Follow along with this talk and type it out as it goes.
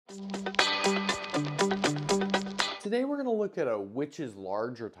Today we're going to look at a which is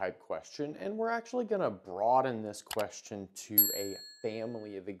larger type question, and we're actually going to broaden this question to a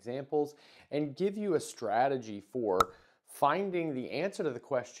family of examples and give you a strategy for finding the answer to the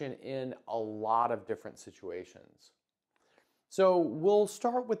question in a lot of different situations. So we'll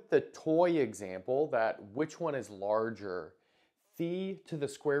start with the toy example, that which one is larger, phi to the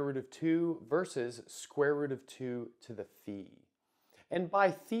square root of 2 versus square root of 2 to the phi. And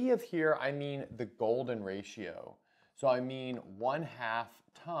by phi of here, I mean the golden ratio. So I mean 1/2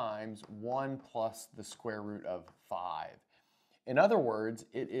 times 1 plus the square root of 5. In other words,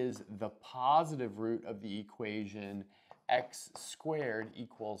 it is the positive root of the equation x squared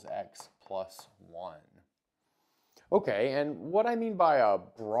equals x plus 1. Okay, and what I mean by a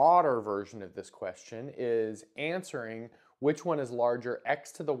broader version of this question is answering which one is larger,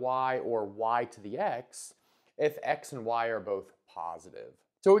 x to the y or y to the x, if x and y are both positive.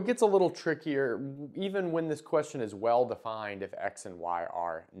 So it gets a little trickier even when this question is well defined if x and y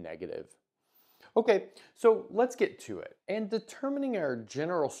are negative. Okay, so let's get to it. And determining our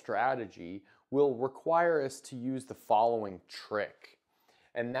general strategy will require us to use the following trick.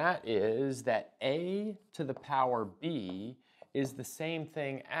 And that is that a to the power b is the same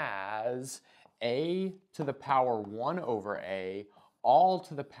thing as a to the power 1 over a all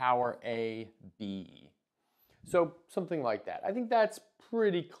to the power ab. So something like that. I think that's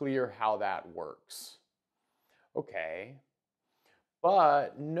pretty clear how that works. Okay,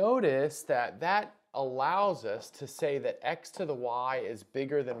 but notice that that allows us to say that x to the y is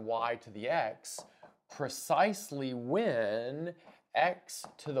bigger than y to the x precisely when x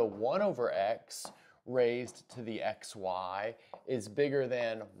to the 1 over x raised to the xy is bigger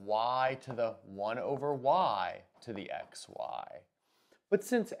than y to the 1 over y to the xy. But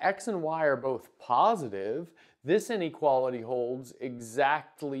since x and y are both positive, this inequality holds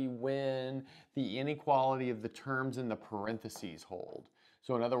exactly when the inequality of the terms in the parentheses hold.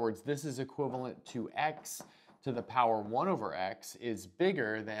 So in other words, this is equivalent to x to the power 1 over x is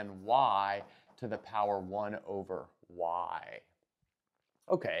bigger than y to the power 1 over y.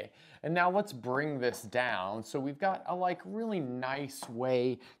 Okay, and now let's bring this down. So we've got a really nice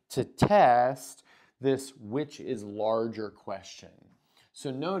way to test this which is larger question. So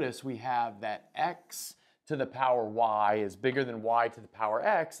notice we have that x to the power y is bigger than y to the power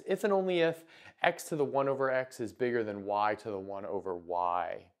x if and only if x to the 1 over x is bigger than y to the 1 over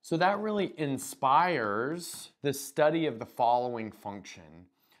y. So that really inspires the study of the following function.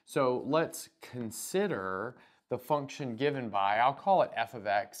 So let's consider the function given by, I'll call it f of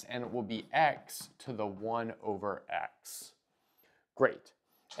x, and it will be x to the 1 over x. Great.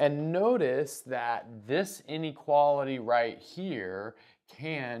 And notice that this inequality right here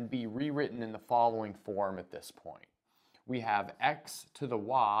can be rewritten in the following form at this point. We have x to the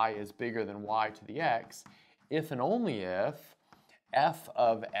y is bigger than y to the x if and only if f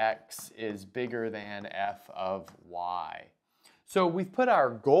of x is bigger than f of y. So we've put our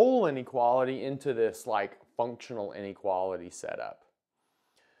goal inequality into this functional inequality setup.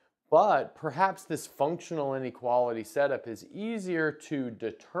 But perhaps this functional inequality setup is easier to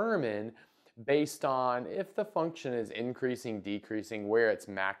determine based on if the function is increasing, decreasing, where its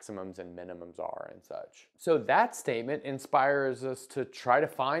maximums and minimums are and such. So that statement inspires us to try to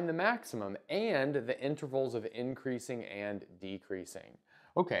find the maximum and the intervals of increasing and decreasing.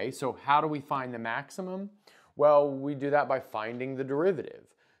 Okay, so how do we find the maximum? Well, we do that by finding the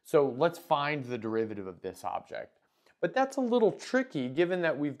derivative. So let's find the derivative of this object. But that's a little tricky given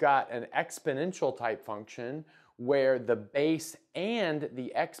that we've got an exponential type function where the base and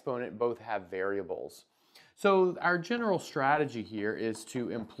the exponent both have variables. So our general strategy here is to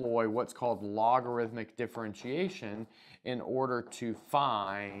employ what's called logarithmic differentiation in order to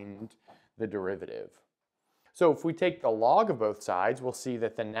find the derivative. So if we take the log of both sides, we'll see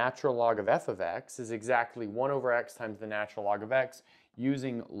that the natural log of f of x is exactly 1 over x times the natural log of x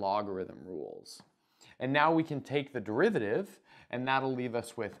using logarithm rules. And now we can take the derivative, and that'll leave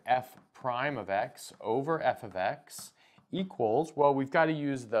us with f prime of x over f of x equals, well, we've got to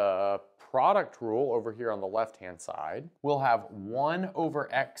use the product rule over here on the left-hand side. We'll have 1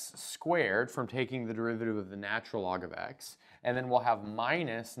 over x squared from taking the derivative of the natural log of x, and then we'll have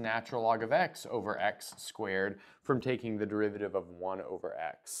minus natural log of x over x squared from taking the derivative of 1 over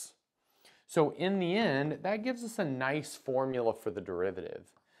x. So in the end, that gives us a nice formula for the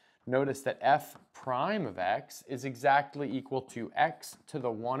derivative. Notice that f prime of x is exactly equal to x to the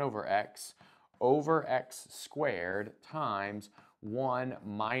 1 over x squared times 1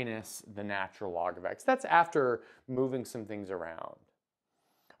 minus the natural log of x. That's after moving some things around.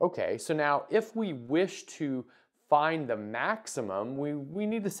 Okay, so now if we wish to find the maximum, we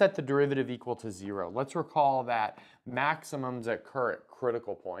need to set the derivative equal to 0. Let's recall that maximums occur at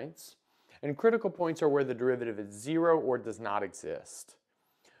critical points. And critical points are where the derivative is 0 or does not exist.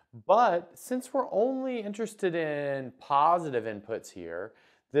 But since we're only interested in positive inputs here,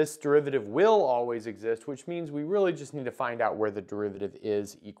 this derivative will always exist, which means we really just need to find out where the derivative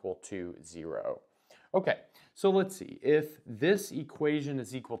is equal to 0. Okay, so let's see. If this equation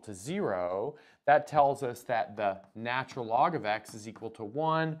is equal to 0, that tells us that the natural log of x is equal to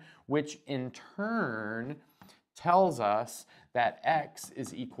 1, which in turn tells us that x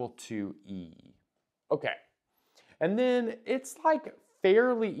is equal to e. Okay, and then it's like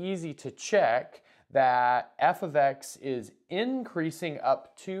fairly easy to check that f of x is increasing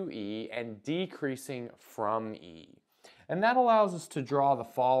up to e and decreasing from e. And that allows us to draw the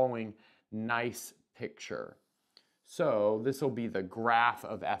following nice picture. So this will be the graph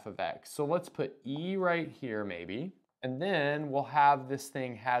of f of x. So let's put e right here maybe. And then we'll have this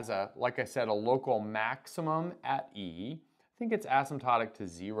thing has like I said, a local maximum at e. I think it's asymptotic to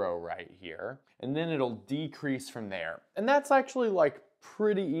 0 right here. And then it'll decrease from there. And that's actually like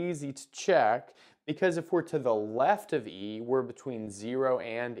pretty easy to check because if we're to the left of e, we're between 0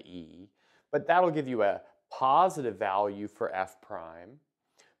 and e. But that'll give you a positive value for f prime.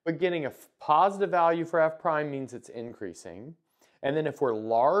 But getting a positive value for f prime means it's increasing. And then if we're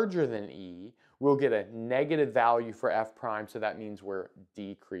larger than e, we'll get a negative value for f prime, so that means we're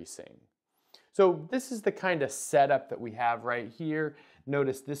decreasing. So this is the kind of setup that we have right here.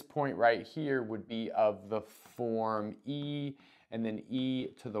 Notice this point right here would be of the form e, and then e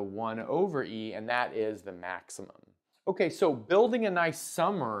to the 1 over e, and that is the maximum. Okay, so building a nice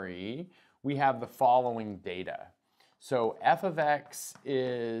summary, we have the following data. So f of x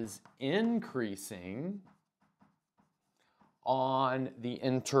is increasing on the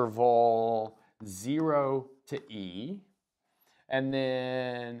interval 0 to e, and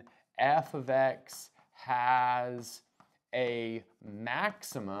then f of x has a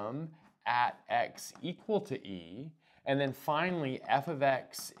maximum at x equal to e, and then finally f of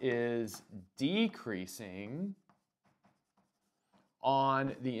x is decreasing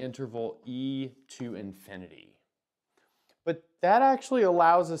on the interval e to infinity. But that actually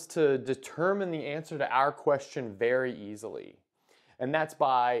allows us to determine the answer to our question very easily. And that's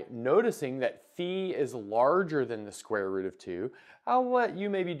by noticing that phi is larger than the square root of 2. I'll let you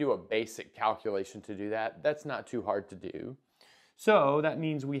maybe do a basic calculation to do that. That's not too hard to do. So that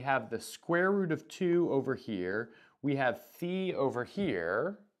means we have the square root of 2 over here. We have phi over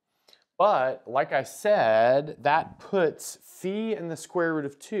here. But like I said, that puts phi and the square root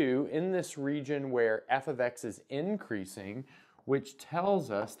of 2 in this region where f of x is increasing, which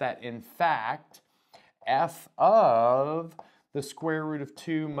tells us that in fact f of the square root of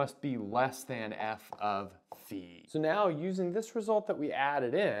 2 must be less than f of phi. So now using this result that we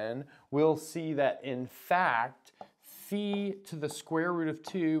added in, we'll see that in fact phi to the square root of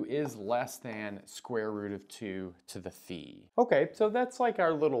 2 is less than square root of 2 to the phi. Okay, so that's like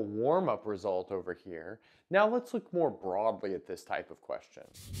our little warm-up result over here. Now let's look more broadly at this type of question.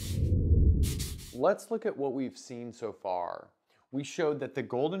 Let's look at what we've seen so far. We showed that the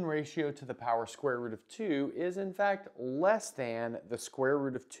golden ratio to the power square root of 2 is in fact less than the square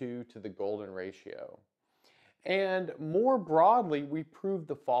root of 2 to the golden ratio. And more broadly, we proved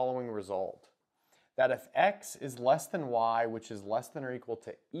the following result. That if x is less than y, which is less than or equal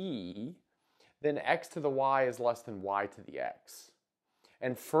to e, then x to the y is less than y to the x.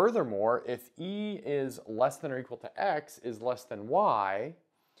 And furthermore, if e is less than or equal to x is less than y,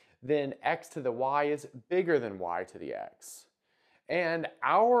 then x to the y is bigger than y to the x. And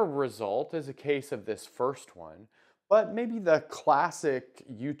our result is a case of this first one, but maybe the classic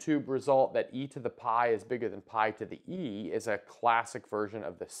YouTube result that e to the pi is bigger than pi to the e is a classic version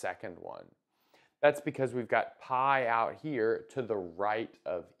of the second one. That's because we've got pi out here to the right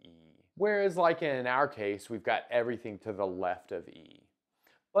of e. Whereas like in our case, we've got everything to the left of e.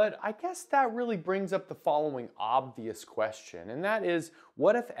 But I guess that really brings up the following obvious question, and that is,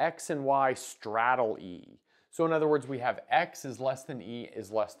 what if x and y straddle e? So in other words, we have x is less than e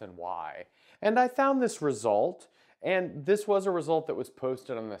is less than y. And I found this result, and this was a result that was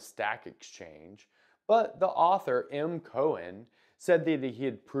posted on the Stack Exchange, but the author, M. Cohen, said that he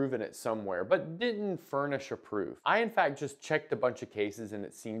had proven it somewhere, but didn't furnish a proof. I, in fact, just checked a bunch of cases and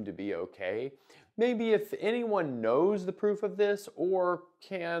it seemed to be okay. Maybe if anyone knows the proof of this or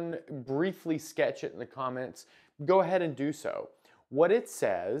can briefly sketch it in the comments, go ahead and do so. What it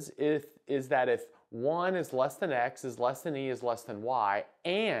says is that if 1 is less than x, is less than e, is less than y,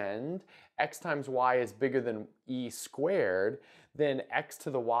 and x times y is bigger than e squared, then x to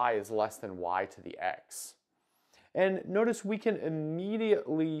the y is less than y to the x. And notice we can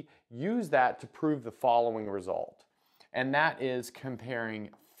immediately use that to prove the following result. And that is comparing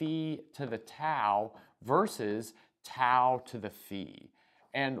phi to the tau versus tau to the phi.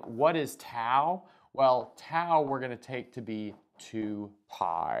 And what is tau? Well, tau we're going to take to be 2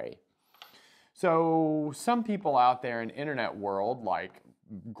 pi. So some people out there in the internet world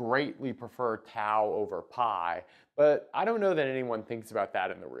greatly prefer tau over pi, but I don't know that anyone thinks about that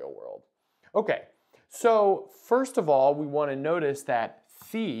in the real world. Okay, so first of all, we want to notice that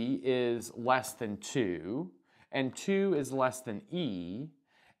phi is less than 2, and 2 is less than e,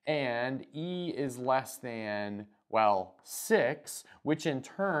 and e is less than, well, 6, which in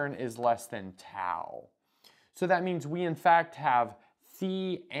turn is less than tau. So that means we in fact have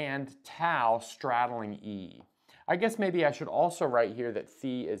phi and tau straddling e. I guess maybe I should also write here that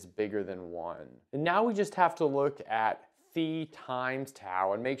phi is bigger than 1. And now we just have to look at phi times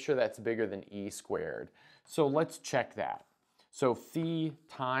tau and make sure that's bigger than e squared. So let's check that. So phi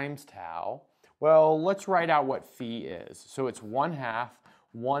times tau, well, let's write out what phi is. So it's 1/2,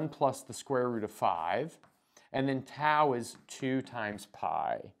 1 plus the square root of 5, and then tau is 2 times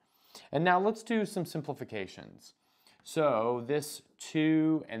pi. And now let's do some simplifications. So this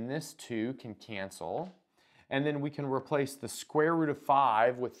 2 and this 2 can cancel, and then we can replace the square root of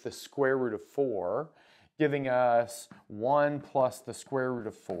 5 with the square root of 4, giving us 1 plus the square root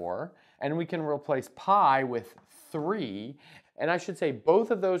of 4, and we can replace pi with 3, and I should say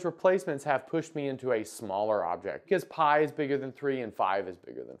both of those replacements have pushed me into a smaller object because pi is bigger than 3 and 5 is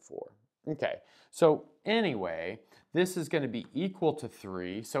bigger than 4. Okay, so anyway, this is going to be equal to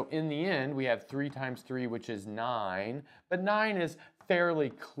 3, so in the end we have 3 times 3, which is 9, but 9 is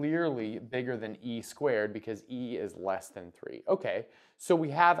fairly clearly bigger than e squared because e is less than 3. Okay, so we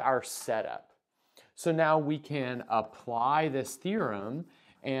have our setup. So now we can apply this theorem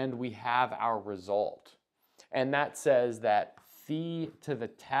and we have our result. And that says that phi to the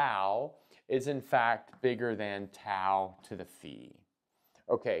tau is in fact bigger than tau to the phi.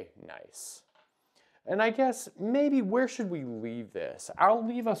 Okay, nice. And I guess maybe where should we leave this? I'll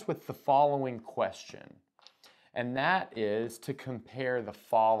leave us with the following question. And that is to compare the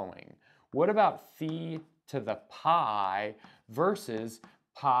following. What about phi to the pi versus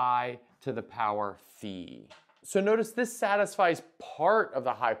pi to the power phi? So notice this satisfies part of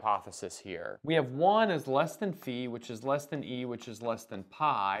the hypothesis here. We have 1 is less than phi, which is less than e, which is less than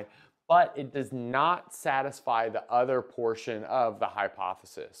pi, but it does not satisfy the other portion of the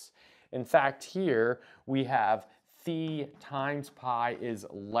hypothesis. In fact, here we have phi times pi is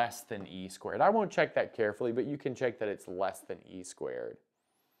less than e squared. I won't check that carefully, but you can check that it's less than e squared.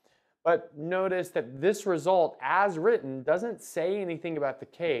 But notice that this result, as written, doesn't say anything about the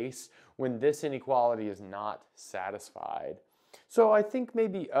case when this inequality is not satisfied. So I think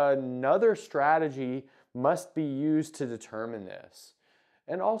maybe another strategy must be used to determine this.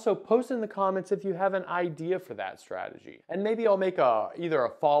 And also post in the comments if you have an idea for that strategy. And maybe I'll make either a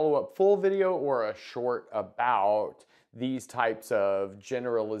follow-up full video or a short about these types of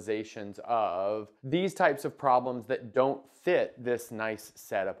generalizations of these types of problems that don't fit this nice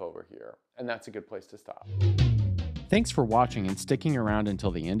setup over here. And that's a good place to stop. Thanks for watching and sticking around until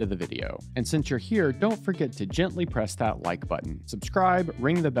the end of the video. And since you're here, don't forget to gently press that like button, subscribe,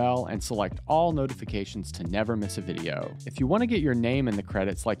 ring the bell, and select all notifications to never miss a video. If you want to get your name in the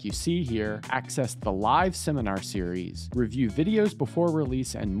credits like you see here, access the live seminar series, review videos before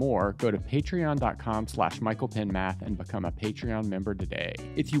release, and more, go to patreon.com/michaelpennmath and become a Patreon member today.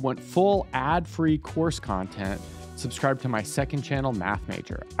 If you want full ad-free course content, subscribe to my second channel, Math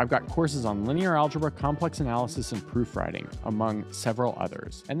Major. I've got courses on linear algebra, complex analysis, and proofwriting, among several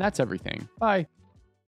others. And that's everything. Bye.